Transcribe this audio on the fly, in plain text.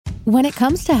When it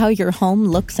comes to how your home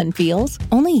looks and feels,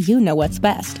 only you know what's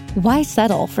best. Why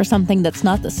settle for something that's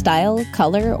not the style,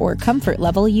 color, or comfort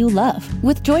level you love?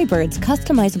 With Joybird's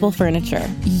customizable furniture,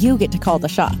 you get to call the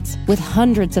shots. With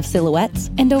hundreds of silhouettes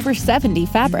and over 70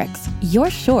 fabrics, you're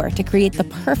sure to create the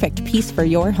perfect piece for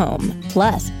your home.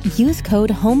 Plus, use code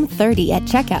HOME30 at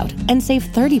checkout and save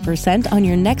 30% on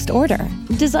your next order.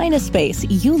 Design a space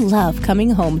you love coming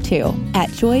home to at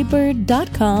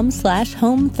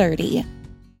joybird.com/home30.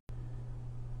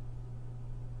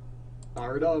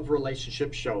 Art of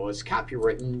Relationship Show is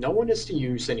copywritten. No one is to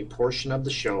use any portion of the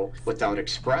show without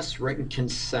express written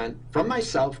consent from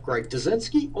myself, Greg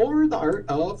Dzinski, or the Art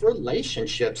of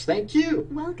Relationships. Thank you.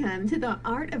 Welcome to the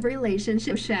Art of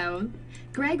Relationship Show.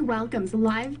 Greg welcomes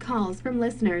live calls from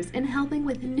listeners in helping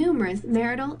with numerous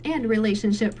marital and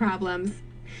relationship problems.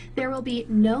 There will be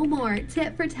no more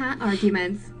tit-for-tat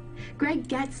arguments. Greg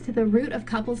gets to the root of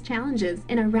couples' challenges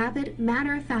in a rapid,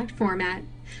 matter-of-fact format,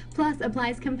 plus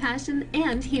applies compassion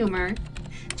and humor.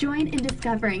 Join in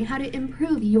discovering how to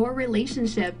improve your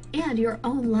relationship and your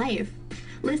own life.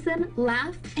 Listen,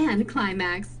 laugh, and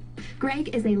climax.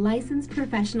 Greg is a licensed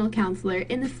professional counselor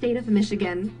in the state of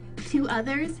Michigan. To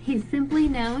others, he's simply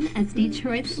known as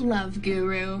Detroit's love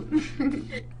guru.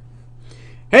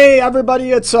 Hey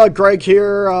everybody, it's Greg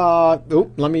here.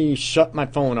 Let me shut my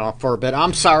phone off for a bit.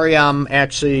 I'm sorry, I'm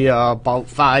actually about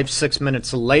 5-6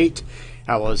 minutes late.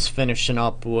 I was finishing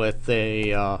up with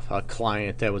a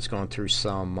client that was going through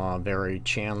some very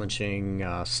challenging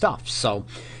stuff. So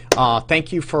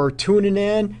thank you for tuning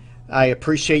in. I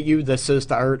appreciate you. This is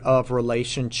the Art of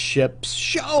Relationships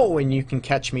show, and you can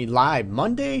catch me live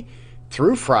Monday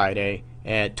through Friday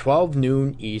at 12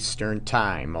 noon Eastern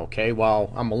time. Okay,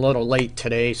 well, I'm a little late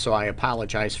today, so I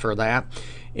apologize for that.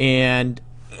 And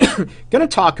going to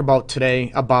talk about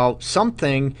today about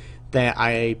something that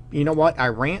I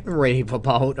rant and rave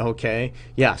about, okay?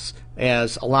 Yes,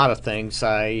 as a lot of things,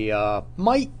 I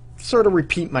might sort of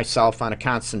repeat myself on a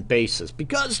constant basis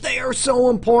because they are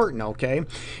so important, okay?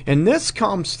 And this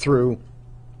comes through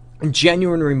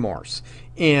genuine remorse.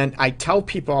 And I tell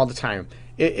people all the time,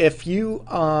 if you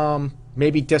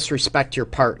maybe disrespect your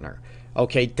partner,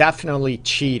 okay, definitely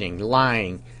cheating,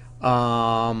 lying,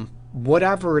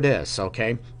 whatever it is,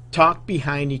 okay? Talk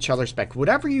behind each other's back.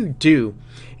 Whatever you do,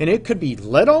 and it could be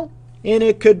little and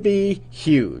it could be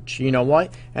huge. You know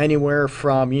what? Anywhere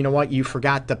from, you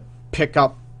forgot to pick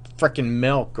up frickin'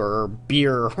 milk or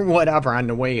beer or whatever on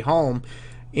the way home,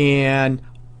 and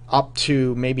up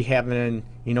to maybe having,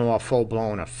 a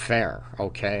full-blown affair,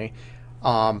 okay?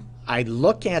 I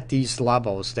look at these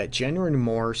levels that genuine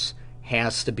remorse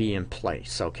has to be in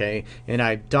place, okay? And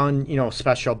I've done,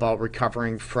 special about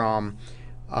recovering from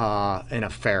an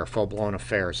affair, full-blown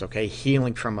affairs, okay?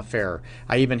 Healing from affair.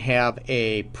 I even have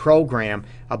a program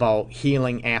about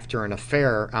healing after an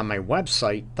affair on my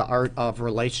website,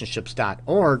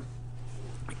 theartofrelationships.org.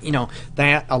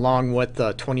 That along with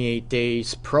the 28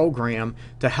 days program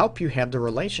to help you have the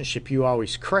relationship you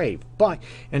always crave.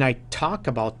 And I talk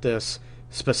about this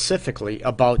specifically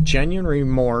about genuine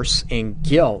remorse and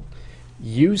guilt.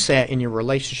 Use that in your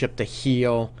relationship to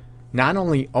heal not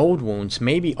only old wounds,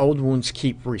 maybe old wounds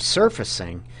keep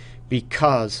resurfacing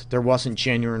because there wasn't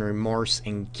genuine remorse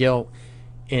and guilt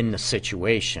in the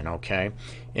situation, okay?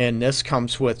 And this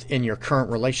comes with in your current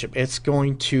relationship. It's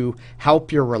going to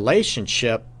help your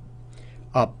relationship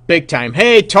big time.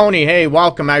 Hey, Tony, hey,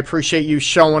 welcome. I appreciate you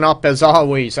showing up as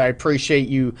always. I appreciate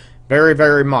you very,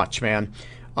 very much, man.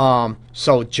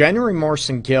 So genuine remorse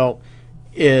and guilt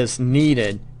is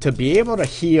needed to be able to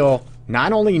heal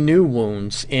not only new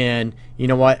wounds and,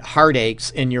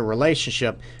 heartaches in your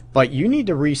relationship, but you need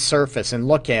to resurface and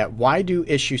look at why do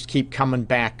issues keep coming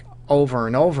back over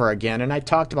and over again. And I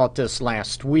talked about this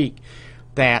last week,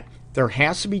 that there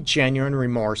has to be genuine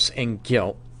remorse and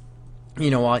guilt,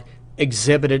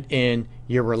 exhibited in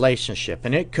your relationship.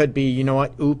 And it could be,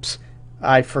 oops,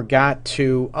 I forgot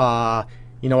to,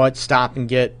 stop and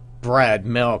get bread,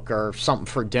 milk, or something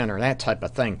for dinner, that type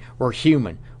of thing. We're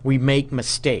human. We make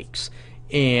mistakes.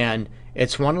 And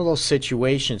it's one of those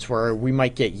situations where we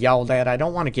might get yelled at. I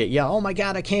don't want to get yelled. Oh, my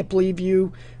God, I can't believe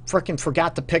you frickin'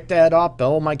 forgot to pick that up.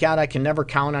 Oh, my God, I can never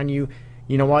count on you.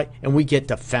 You know what? And we get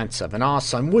defensive. And all of a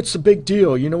sudden, what's the big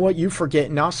deal? You know what? You forget.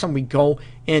 And all of a sudden, we go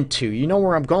into,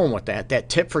 where I'm going with that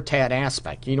tit-for-tat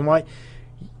aspect. You know what?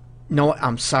 No,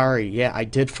 I'm sorry. Yeah, I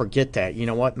did forget that. You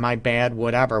know what? My bad,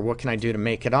 whatever. What can I do to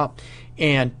make it up?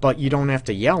 But you don't have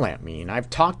to yell at me. And I've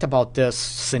talked about this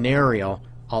scenario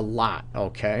a lot,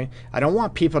 okay? I don't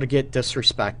want people to get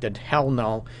disrespected. Hell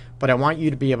no. But I want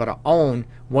you to be able to own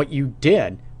what you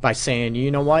did by saying, you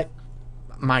know what?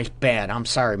 my bad. I'm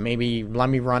sorry. Maybe let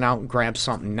me run out and grab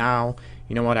something now.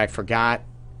 You know what? I forgot.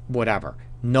 Whatever.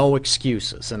 No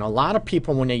excuses. And a lot of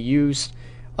people, when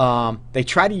they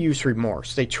try to use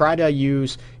remorse. They try to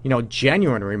use,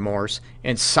 genuine remorse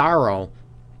and sorrow,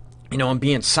 and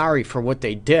being sorry for what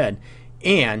they did.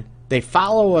 And they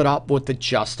follow it up with the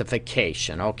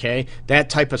justification, okay? That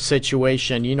type of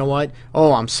situation, you know what?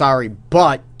 Oh, I'm sorry,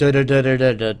 but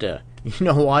da-da-da-da-da-da-da. You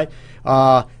know what?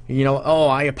 Oh,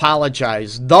 I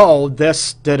apologize, though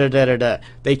this da-da-da-da-da.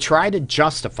 They try to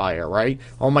justify it, right?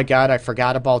 Oh, my God, I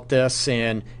forgot about this,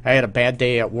 and I had a bad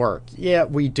day at work. Yeah,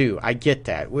 we do. I get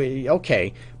that.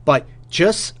 Okay, but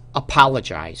just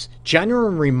apologize.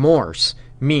 Genuine remorse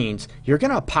means you're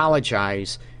going to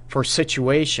apologize for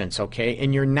situations, okay?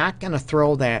 And you're not going to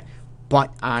throw that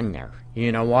but on there.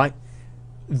 You know what?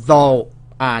 Though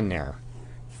on there.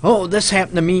 Oh, this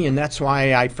happened to me, and that's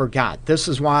why I forgot. This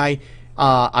is why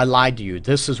I lied to you.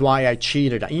 This is why I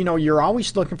cheated. You're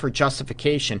always looking for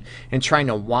justification and trying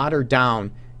to water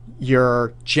down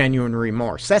your genuine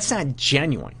remorse. That's not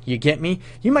genuine. You get me?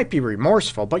 You might be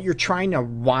remorseful, but you're trying to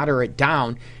water it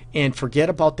down and forget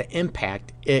about the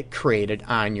impact it created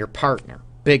on your partner.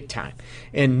 Big time.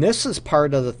 And this is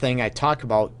part of the thing I talk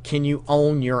about. Can you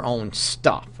own your own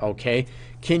stuff, okay?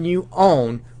 Can you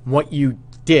own what you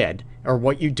did or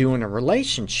what you do in a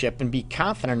relationship and be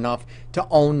confident enough to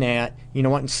own that,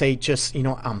 and say just,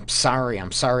 I'm sorry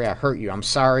I hurt you. I'm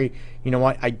sorry,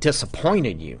 I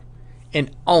disappointed you. And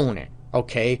own it,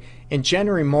 okay? And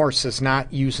genuine remorse is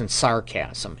not using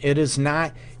sarcasm. It is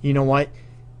not,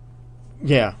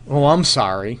 yeah, well, I'm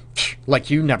sorry. Like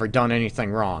you never done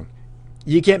anything wrong.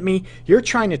 You get me? You're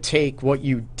trying to take what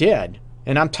you did,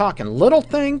 and I'm talking little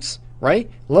things, right?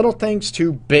 Little things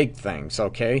to big things,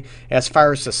 okay? As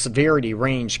far as the severity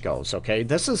range goes, okay?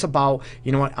 This is about,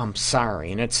 I'm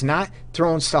sorry. And it's not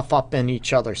throwing stuff up in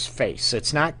each other's face.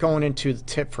 It's not going into the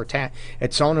tit for tat.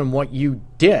 It's owning what you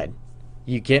did,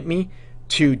 you get me,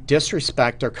 to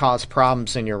disrespect or cause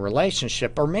problems in your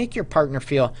relationship or make your partner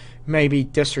feel maybe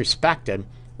disrespected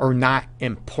or not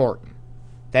important.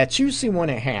 That's usually when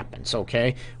it happens,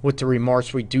 okay? With the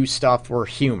remorse, we do stuff. We're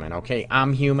human, okay?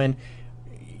 I'm human.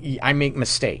 I make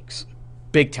mistakes.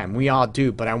 Big time. We all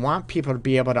do. But I want people to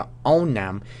be able to own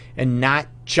them and not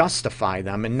justify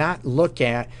them and not look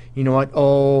at,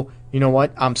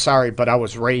 I'm sorry, but I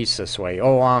was raised this way.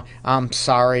 Oh, I'm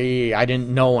sorry, I didn't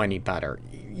know any better.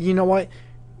 You know what?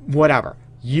 Whatever.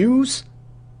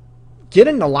 Get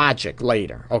into logic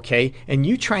later, okay? And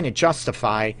you trying to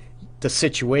justify the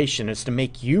situation is to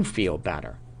make you feel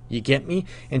better. You get me?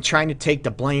 And trying to take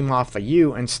the blame off of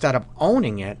you instead of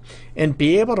owning it and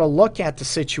be able to look at the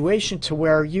situation to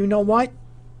where,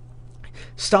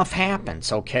 stuff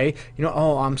happens, okay?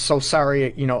 Oh, I'm so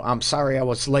sorry, I'm sorry I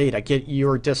was late. I get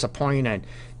you're disappointed.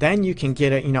 Then you can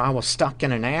get it, I was stuck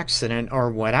in an accident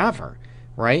or whatever,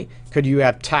 right? Could you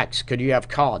have text? Could you have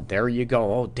called? There you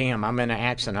go. Oh, damn, I'm in an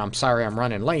accident. I'm sorry I'm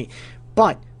running late.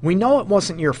 But we know it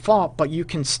wasn't your fault, but you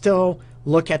can still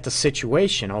look at the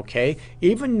situation, okay?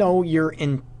 Even though your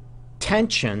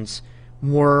intentions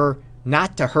were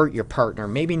not to hurt your partner,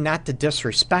 maybe not to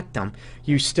disrespect them,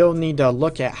 you still need to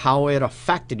look at how it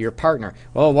affected your partner.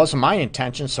 Well, it wasn't my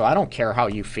intention, so I don't care how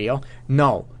you feel.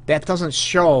 No, that doesn't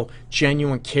show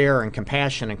genuine care and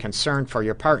compassion and concern for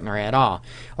your partner at all.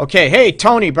 Okay, hey,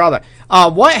 Tony, brother,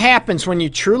 what happens when you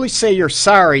truly say you're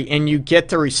sorry and you get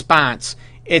the response,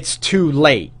 it's too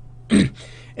late?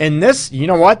 And this, you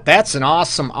know what? That's an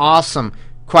awesome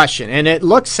question. And it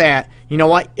looks at,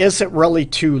 is it really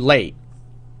too late?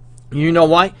 You know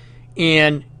what?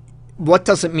 And what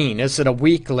does it mean? Is it a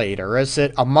week later? Is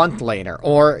it a month later?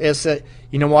 Or is it,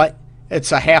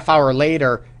 it's a half hour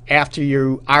later after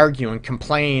you argue and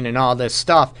complain and all this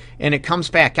stuff, and it comes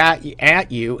back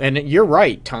at you, and you're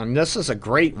right, Tony, this is a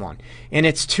great one, and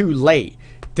it's too late.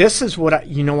 This is what,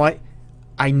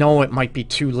 I know it might be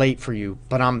too late for you,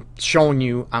 but I'm showing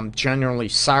you I'm genuinely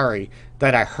sorry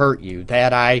that I hurt you,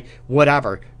 that I,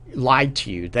 lied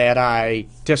to you, that I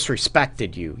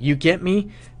disrespected you. You get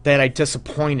me? That I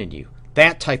disappointed you.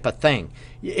 That type of thing.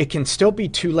 It can still be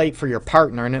too late for your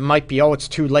partner, and it might be, it's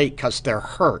too late because they're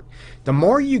hurt. The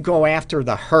more you go after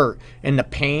the hurt and the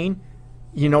pain,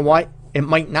 you know what? It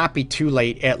might not be too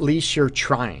late. At least you're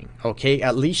trying, okay?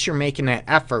 At least you're making that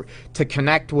effort to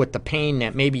connect with the pain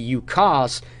that maybe you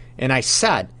caused. And I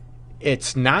said,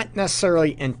 it's not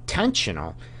necessarily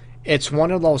intentional. It's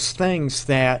one of those things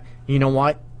that,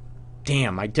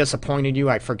 damn, I disappointed you.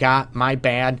 I forgot. My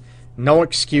bad. No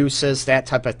excuses, that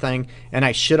type of thing. And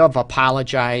I should have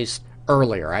apologized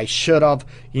earlier. I should have,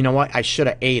 I should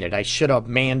have ate it. I should have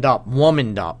manned up,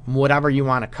 womaned up, whatever you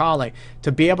want to call it,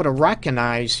 to be able to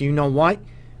recognize,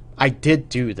 I did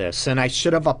do this and I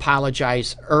should have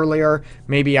apologized earlier.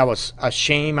 Maybe I was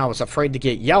ashamed. I was afraid to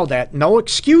get yelled at. No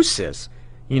excuses.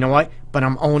 You know what? But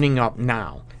I'm owning up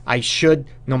now. I should,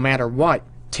 no matter what,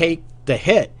 take the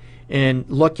hit and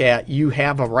look at, you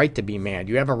have a right to be mad.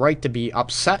 You have a right to be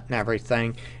upset and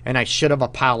everything, and I should have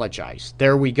apologized.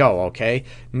 There we go, okay?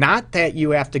 Not that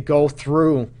you have to go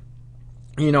through,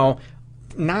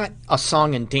 not a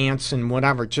song and dance and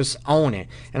whatever, just own it.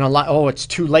 And it's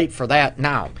too late for that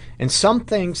now. And some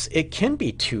things, it can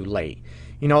be too late.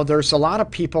 There's a lot of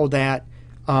people that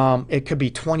it could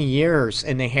be 20 years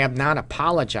and they have not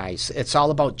apologized. It's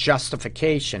all about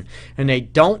justification. And they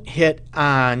don't hit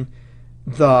on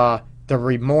the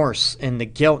remorse and the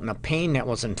guilt and the pain that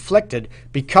was inflicted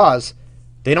because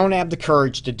they don't have the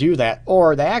courage to do that,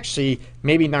 or they actually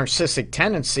maybe narcissistic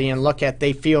tendency and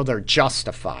they feel they're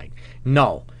justified.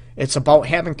 No, it's about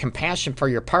having compassion for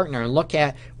your partner and look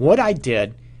at what I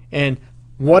did and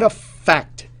what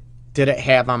effect did it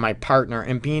have on my partner,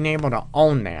 and being able to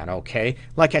own that, okay?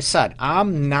 Like I said,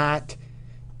 I'm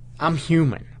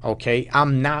human, okay?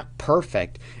 I'm not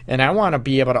perfect, and I want to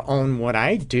be able to own what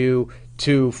I do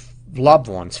to loved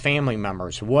ones, family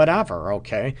members, whatever,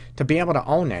 okay? To be able to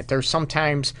own that. There's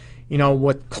sometimes,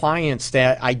 with clients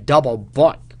that I double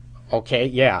book, okay?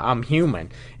 Yeah, I'm human,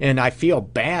 and I feel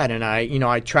bad, and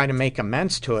I try to make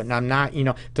amends to it, and I'm not,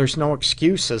 there's no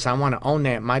excuses. I want to own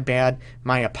that. My bad,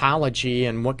 my apology,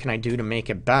 and what can I do to make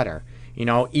it better?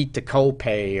 Eat the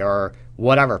copay or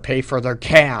whatever, pay for their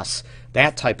gas,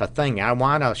 that type of thing. I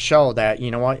want to show that,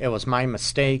 it was my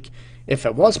mistake. If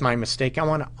it was my mistake, I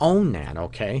want to own that,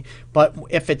 okay? But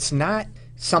if it's not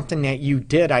something that you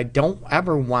did, I don't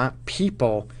ever want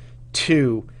people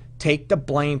to take the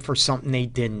blame for something they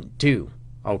didn't do,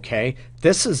 okay?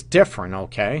 This is different,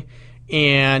 okay?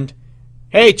 And,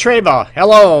 hey, Treva,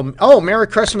 hello. Oh, Merry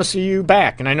Christmas to you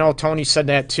back. And I know Tony said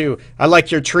that too. I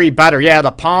like your tree better. Yeah,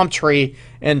 the palm tree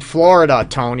in Florida,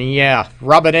 Tony. Yeah,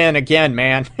 rub it in again,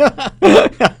 man.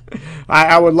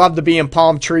 I would love to be in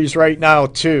palm trees right now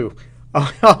too.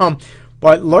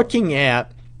 But looking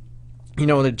at,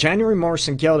 the genuine remorse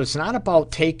and guilt is not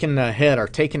about taking the hit or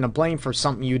taking the blame for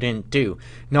something you didn't do.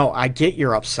 No, I get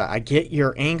you're upset. I get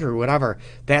you're angry, whatever.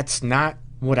 That's not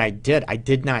what I did. I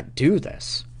did not do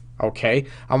this, okay?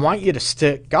 I want you to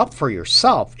stick up for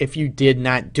yourself if you did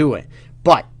not do it.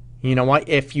 But you know what?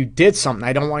 If you did something,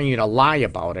 I don't want you to lie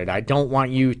about it. I don't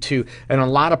want you to, and a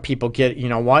lot of people get,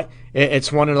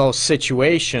 it's one of those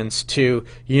situations to,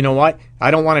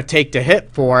 I don't want to take the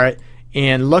hit for it,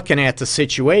 and looking at the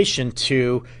situation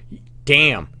to,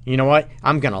 damn,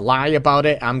 I'm going to lie about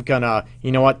it. I'm going to,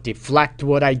 deflect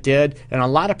what I did. And a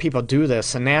lot of people do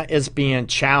this, and that is being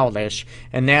childish,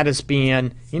 and that is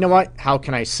being, how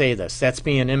can I say this? That's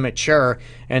being immature,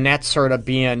 and that's sort of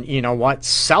being,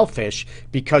 selfish,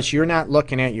 because you're not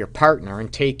looking at your partner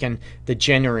and taking the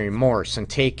genuine remorse and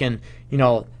taking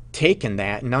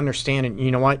that and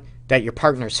understanding, that your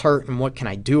partner's hurt and what can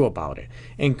I do about it.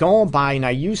 And going by, and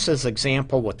I use this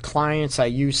example with clients, I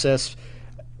use this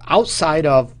outside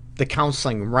of the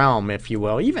counseling realm, if you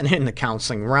will, even in the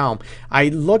counseling realm, I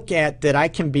look at that I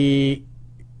can be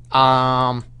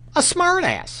a smart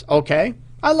ass, okay?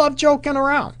 I love joking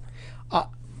around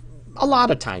a lot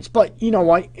of times. But you know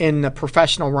what? In the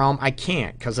professional realm, I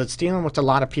can't, because it's dealing with a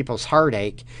lot of people's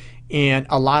heartache and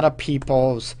a lot of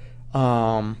people's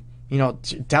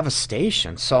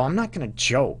devastation. So I'm not going to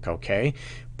joke, okay?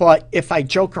 But if I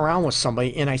joke around with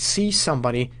somebody and I see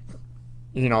somebody,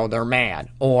 they're mad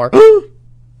or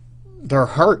they're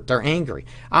hurt, they're angry,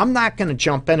 I'm not going to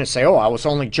jump in and say, oh, I was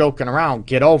only joking around,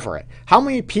 get over it. How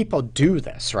many people do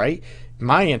this, right?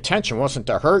 My intention wasn't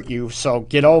to hurt you, so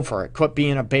get over it. Quit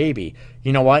being a baby.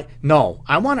 You know what? No,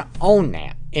 I want to own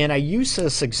that. And I use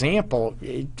this example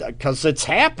because it's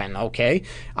happened, okay?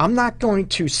 I'm not going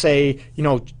to say,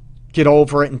 get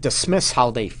over it and dismiss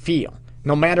how they feel.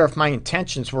 No matter if my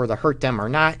intentions were to hurt them or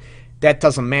not, that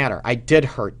doesn't matter. I did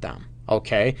hurt them,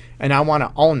 okay? And I want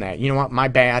to own that. You know what? My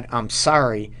bad. I'm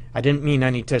sorry. I didn't mean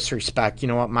any disrespect. You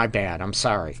know what? My bad. I'm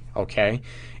sorry, okay?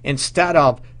 Instead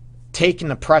of taking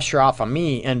the pressure off of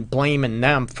me and blaming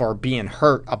them for being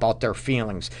hurt about their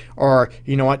feelings, or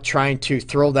trying to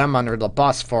throw them under the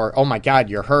bus for, oh my God,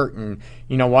 you're hurt, and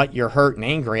you're hurt and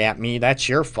angry at me, that's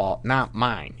your fault, not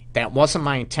mine. That wasn't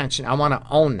my intention. I want to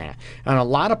own that. And a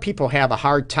lot of people have a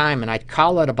hard time, and I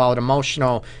call it about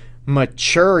emotional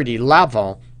maturity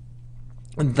level,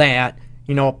 that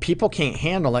people can't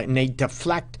handle it, and they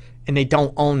deflect and they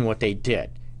don't own what they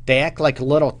did. They act like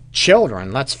little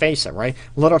children, let's face it, right?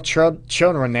 Little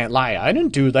children that lie, I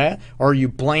didn't do that, or you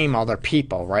blame other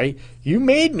people, right? You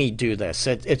made me do this.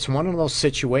 It's one of those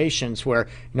situations where,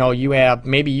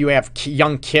 maybe you have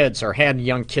young kids or had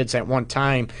young kids at one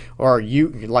time, or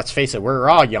let's face it, we're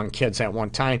all young kids at one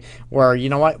time, where, you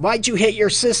know what, why'd you hit your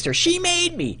sister? She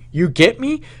made me. You get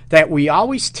me? That we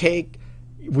want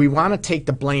to take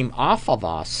the blame off of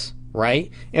us, right?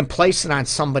 And place it on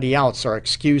somebody else or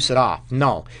excuse it off.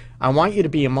 No, I want you to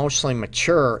be emotionally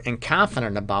mature and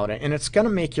confident about it. And it's going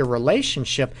to make your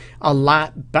relationship a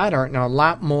lot better and a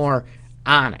lot more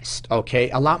honest, okay?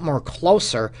 A lot more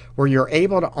closer, where you're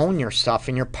able to own your stuff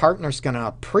and your partner's going to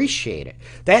appreciate it.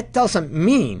 That doesn't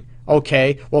mean,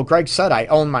 okay, well, Greg said I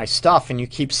own my stuff, and you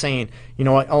keep saying, you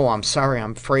know what, oh, I'm sorry,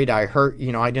 I'm afraid I hurt,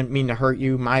 I didn't mean to hurt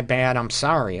you, my bad, I'm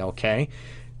sorry, okay?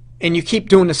 And you keep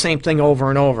doing the same thing over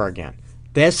and over again.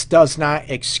 This does not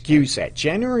excuse that.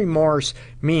 Genuine remorse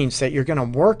means that you're going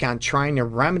to work on trying to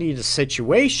remedy the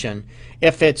situation.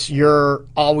 If it's you're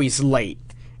always late,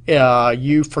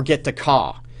 you forget to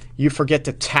call, you forget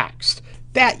to text,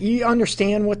 that you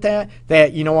understand with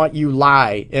that, you know what, you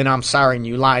lie and I'm sorry, and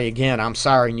you lie again, I'm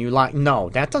sorry, and you lie. No,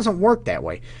 that doesn't work that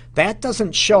way. That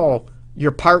doesn't show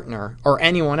your partner or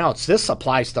anyone else. This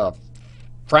applies to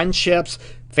friendships,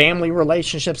 family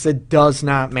relationships. It does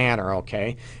not matter,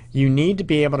 okay? You need to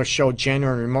be able to show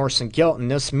genuine remorse and guilt, and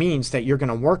this means that you're going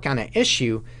to work on an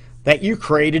issue that you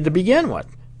created to begin with,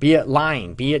 be it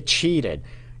lying, be it cheated.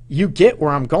 You get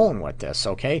where I'm going with this,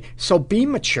 okay? So be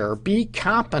mature, be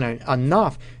competent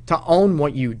enough to own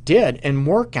what you did and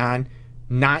work on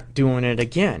not doing it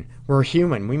again. We're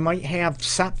human. We might have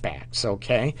setbacks,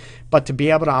 okay? But to be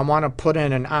able to, I want to put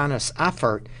in an honest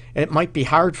effort. It might be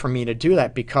hard for me to do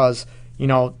that because,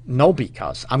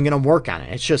 because I'm going to work on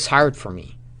it. It's just hard for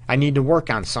me. I need to work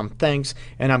on some things,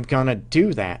 and I'm going to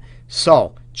do that.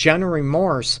 So genuine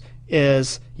remorse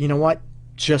is,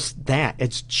 just that.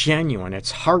 It's genuine.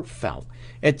 It's heartfelt.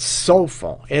 It's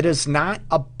soulful. It is not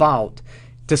about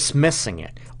dismissing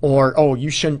it or, oh,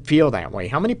 you shouldn't feel that way.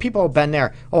 How many people have been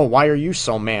there? Oh, why are you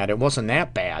so mad? It wasn't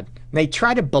that bad. And they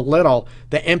try to belittle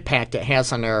the impact it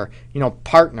has on their,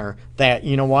 partner that,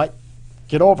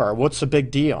 get over it. What's the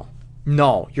big deal?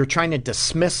 No, you're trying to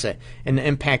dismiss it and the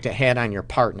impact it had on your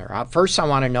partner. First, I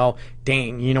want to know,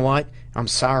 dang, you know what? I'm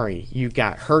sorry you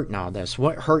got hurt in all this.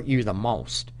 What hurt you the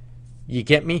most? You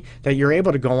get me? That you're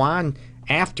able to go on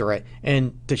after it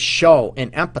and to show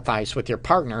and empathize with your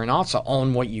partner and also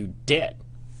own what you did.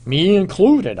 Me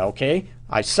included, okay?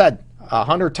 I said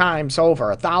 100 times over,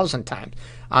 1,000 times.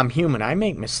 I'm human. I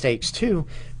make mistakes too.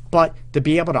 But to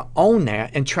be able to own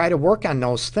that and try to work on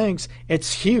those things,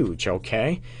 it's huge,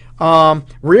 okay?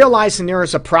 Realizing there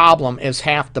is a problem is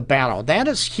half the battle. That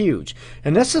is huge.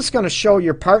 And this is going to show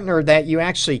your partner that you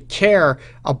actually care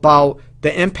about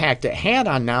the impact it had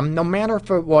on them, no matter if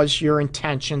it was your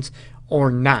intentions or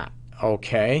not,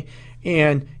 okay?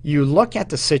 And you look at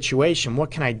the situation, what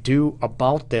can I do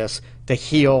about this to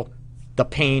heal the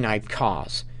pain I've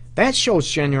caused? That shows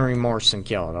genuine remorse and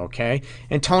guilt, okay?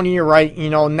 And Tony, you're right,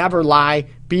 never lie,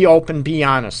 be open, be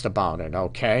honest about it,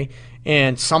 okay?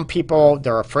 And some people,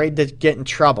 they're afraid to get in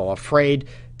trouble, afraid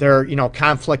they're,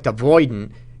 conflict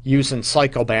avoidant, using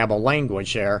psychobabble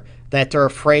language there, that they're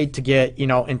afraid to get,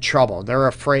 in trouble. They're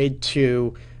afraid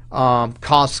to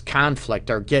cause conflict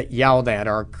or get yelled at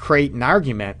or create an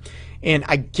argument. And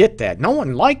I get that. No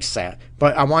one likes that.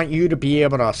 But I want you to be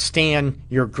able to stand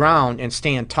your ground and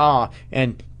stand tall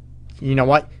and,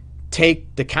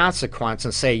 take the consequence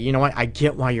and say, I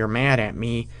get why you're mad at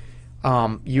me.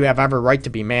 You have every right to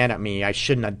be mad at me. I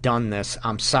shouldn't have done this.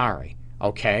 I'm sorry.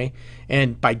 Okay?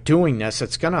 And by doing this,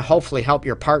 it's going to hopefully help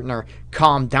your partner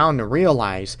calm down to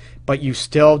realize, but you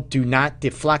still do not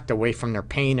deflect away from their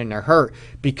pain and their hurt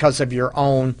because of your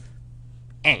own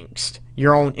angst,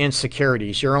 your own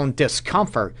insecurities, your own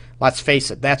discomfort. Let's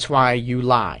face it, that's why you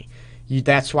lie.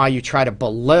 That's why you try to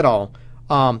belittle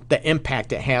the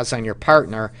impact it has on your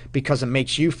partner, because it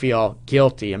makes you feel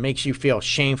guilty. It makes you feel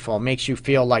shameful. It makes you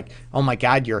feel like, oh my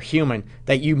God, you're human,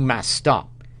 that you messed up.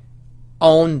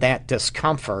 Own that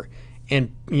discomfort.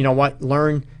 And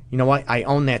learn, I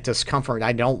own that discomfort.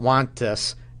 I don't want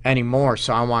this anymore.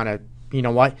 So I want to,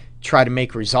 try to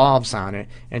make resolves on it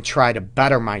and try to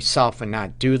better myself and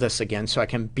not do this again so I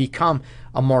can become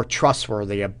a more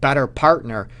trustworthy, a better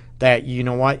partner that,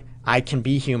 I can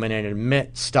be human and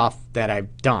admit stuff that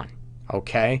I've done.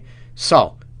 Okay?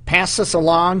 So pass this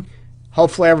along.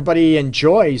 Hopefully everybody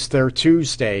enjoys their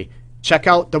Tuesday. Check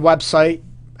out the website.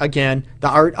 Again,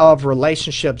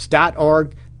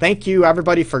 theartofrelationships.org. Thank you,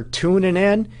 everybody, for tuning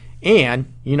in.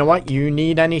 And you know what? You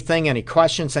need anything, any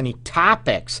questions, any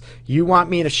topics you want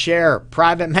me to share,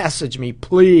 private message me,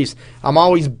 please. I'm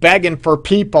always begging for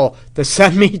people to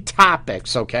send me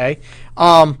topics, okay?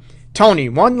 Tony,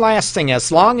 one last thing.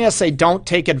 As long as they don't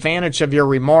take advantage of your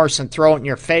remorse and throw it in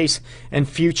your face in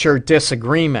future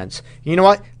disagreements. You know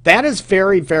what? That is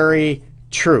very, very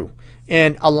true.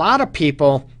 And a lot of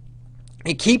people,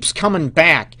 it keeps coming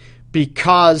back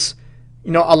because,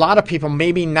 you know, a lot of people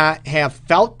maybe not have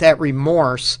felt that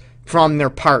remorse from their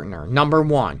partner. Number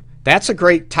one, that's a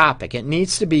great topic. It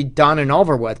needs to be done and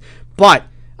over with. But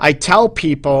I tell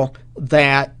people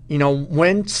that, you know,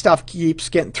 when stuff keeps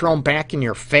getting thrown back in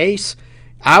your face,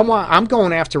 I'm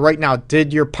going after right now,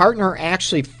 did your partner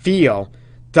actually feel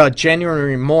the genuine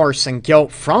remorse and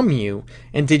guilt from you?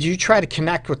 And did you try to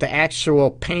connect with the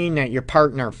actual pain that your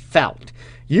partner felt?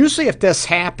 Usually if this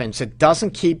happens, it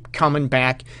doesn't keep coming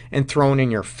back and thrown in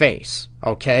your face,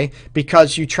 okay?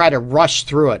 Because you try to rush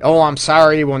through it. Oh, I'm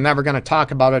sorry, we're never going to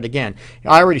talk about it again.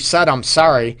 I already said I'm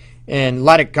sorry and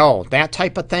let it go. That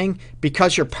type of thing.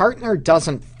 Because your partner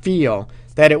doesn't feel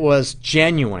that it was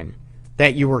genuine,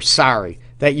 that you were sorry,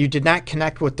 that you did not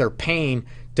connect with their pain,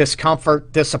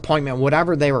 discomfort, disappointment,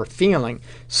 whatever they were feeling.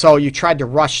 So you tried to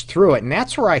rush through it. And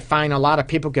that's where I find a lot of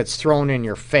people gets thrown in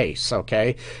your face,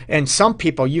 okay? And some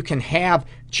people, you can have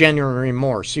genuine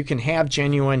remorse. You can have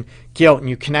genuine guilt, and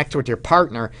you connect with your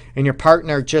partner, and your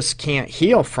partner just can't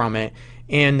heal from it,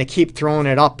 and they keep throwing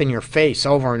it up in your face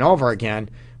over and over again.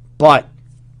 But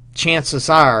chances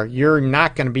are you're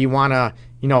not going to want to,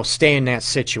 you know, stay in that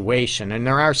situation. And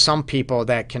there are some people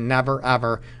that can never,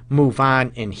 ever move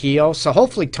on and heal. So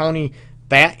hopefully, Tony,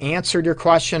 that answered your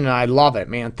question, and I love it,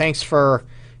 man. Thanks for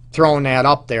throwing that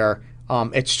up there.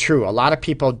 It's true. A lot of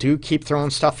people do keep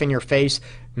throwing stuff in your face.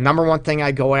 Number one thing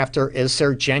I go after is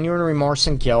their genuine remorse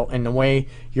and guilt in the way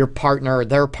your partner or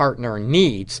their partner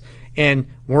needs. And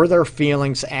were their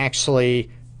feelings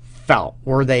actually felt?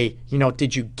 Were they, you know,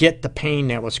 did you get the pain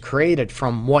that was created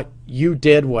from what you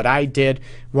did, what I did?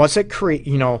 Was it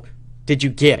did you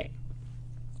get it?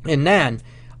 And then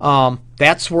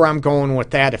that's where I'm going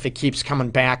with that. If it keeps coming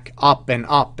back up and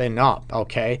up and up,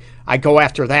 okay? I go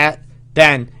after that.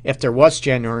 Then if there was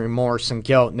genuine remorse and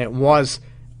guilt and it was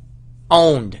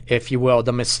owned, if you will,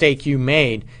 the mistake you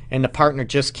made, and the partner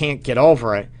just can't get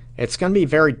over it, it's going to be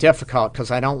very difficult,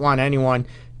 because I don't want anyone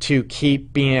to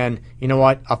keep being, you know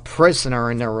what, a prisoner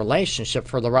in their relationship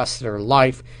for the rest of their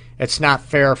life. It's not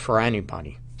fair for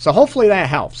anybody. So hopefully that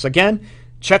helps. Again,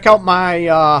 check out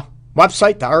my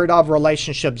website,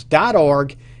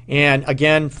 theartofrelationships.org. And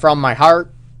again, from my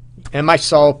heart and my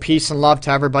soul, peace and love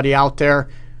to everybody out there.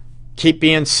 Keep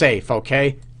being safe,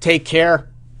 okay? Take care.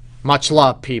 Much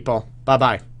love, people.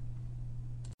 Bye-bye.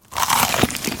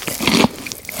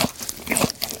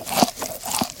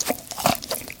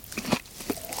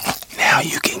 Now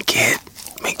you can get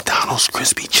McDonald's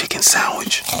crispy chicken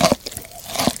sandwich,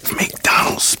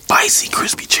 McDonald's spicy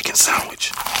crispy chicken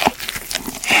sandwich,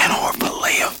 and or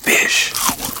fillet of fish.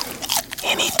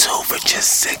 Any two for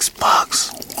just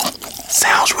 $6.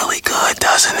 Sounds really good,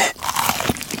 doesn't it?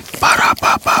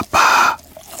 Ba-da-ba-ba-ba.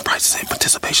 Prices and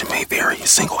participation may vary. A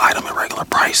single item at regular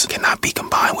price cannot be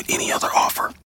combined with any other offer.